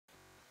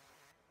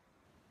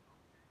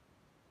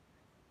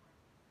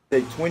the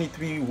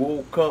 23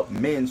 World Cup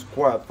men's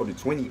squad for the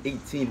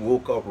 2018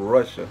 World Cup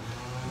Russia.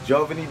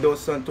 Giovanni Dos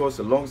Santos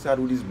alongside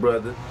with his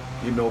brother,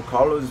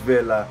 Carlos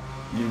Vela,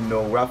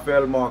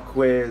 Rafael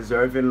Marquez,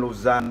 Irvin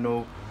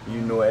Lozano,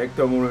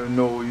 Hector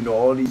Moreno,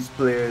 all these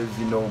players,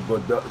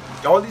 but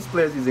all these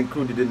players is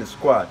included in the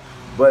squad.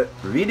 But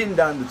reading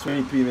down the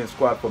 23-man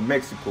squad for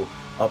Mexico,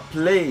 a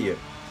player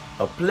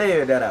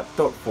that I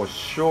thought for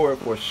sure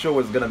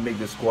is gonna make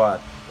the squad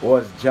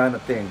was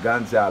Jonathan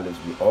Gonzalez.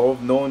 We all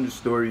known the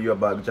story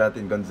about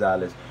Jonathan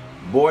Gonzalez,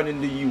 born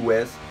in the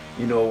U.S.,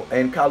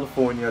 in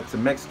California to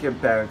Mexican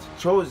parents,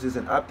 chose this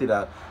and opted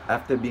out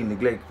after being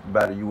neglected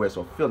by the U.S.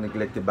 or feel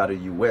neglected by the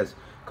U.S.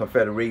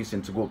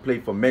 Confederation to go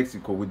play for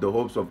Mexico with the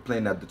hopes of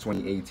playing at the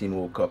 2018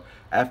 World Cup.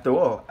 After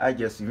all, I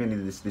guess even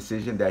in this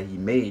decision that he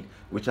made,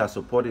 which I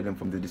supported him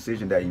from the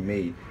decision that he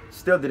made,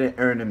 still didn't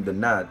earn him the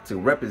nod to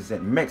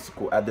represent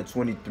Mexico at the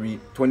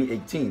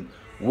 2018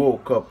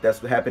 World Cup that's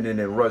happening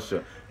in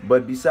Russia.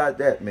 But besides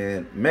that,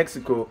 man,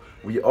 Mexico,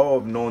 we all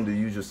have known the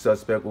usual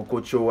suspect,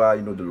 Ochoa,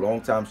 the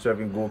long-time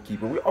serving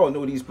goalkeeper. We all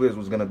know these players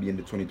was going to be in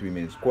the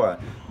 23-man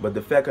squad. But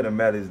the fact of the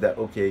matter is that,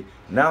 okay,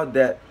 now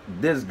that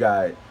this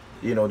guy,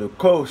 the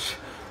coach,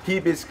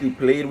 he basically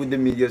played with the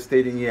media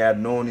stating he had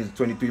known his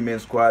 23-man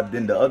squad.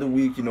 Then the other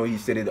week, he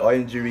said it all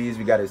injuries.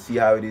 We got to see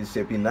how it is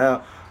shaping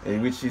now.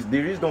 And which is,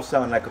 they just don't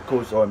sound like a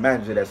coach or a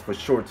manager, that's for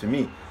sure to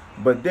me.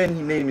 But then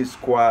he named his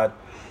squad,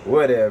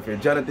 whatever.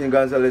 Jonathan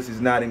Gonzalez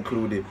is not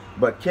included.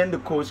 But can the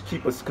coach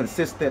keep a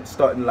consistent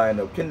starting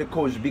lineup? Can the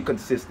coach be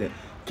consistent?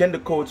 Can the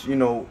coach,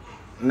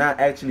 not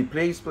actually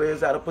place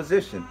players out of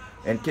position?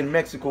 And can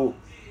Mexico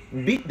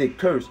beat the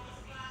curse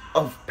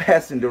of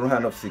passing the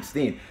round of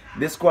 16?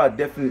 This squad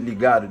definitely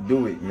got to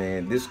do it,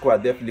 man. This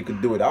squad definitely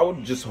could do it. I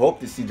would just hope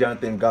to see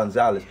Jonathan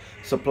Gonzalez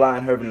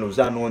supplying Irvin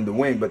Lozano on the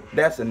wing, but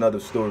that's another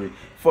story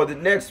for the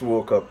next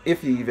World Cup,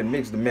 if he even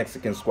makes the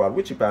Mexican squad,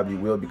 which he probably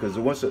will, because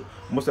most of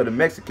the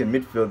Mexican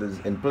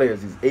midfielders and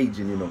players is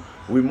aging.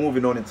 We're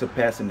moving on into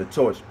passing the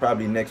torch.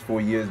 Probably next 4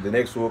 years, the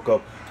next World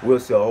Cup, we'll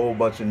see a whole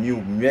bunch of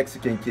new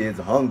Mexican kids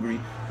hungry,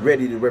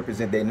 ready to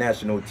represent their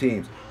national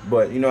teams.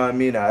 But you know what I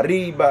mean?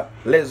 Arriba,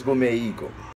 let's go Mexico.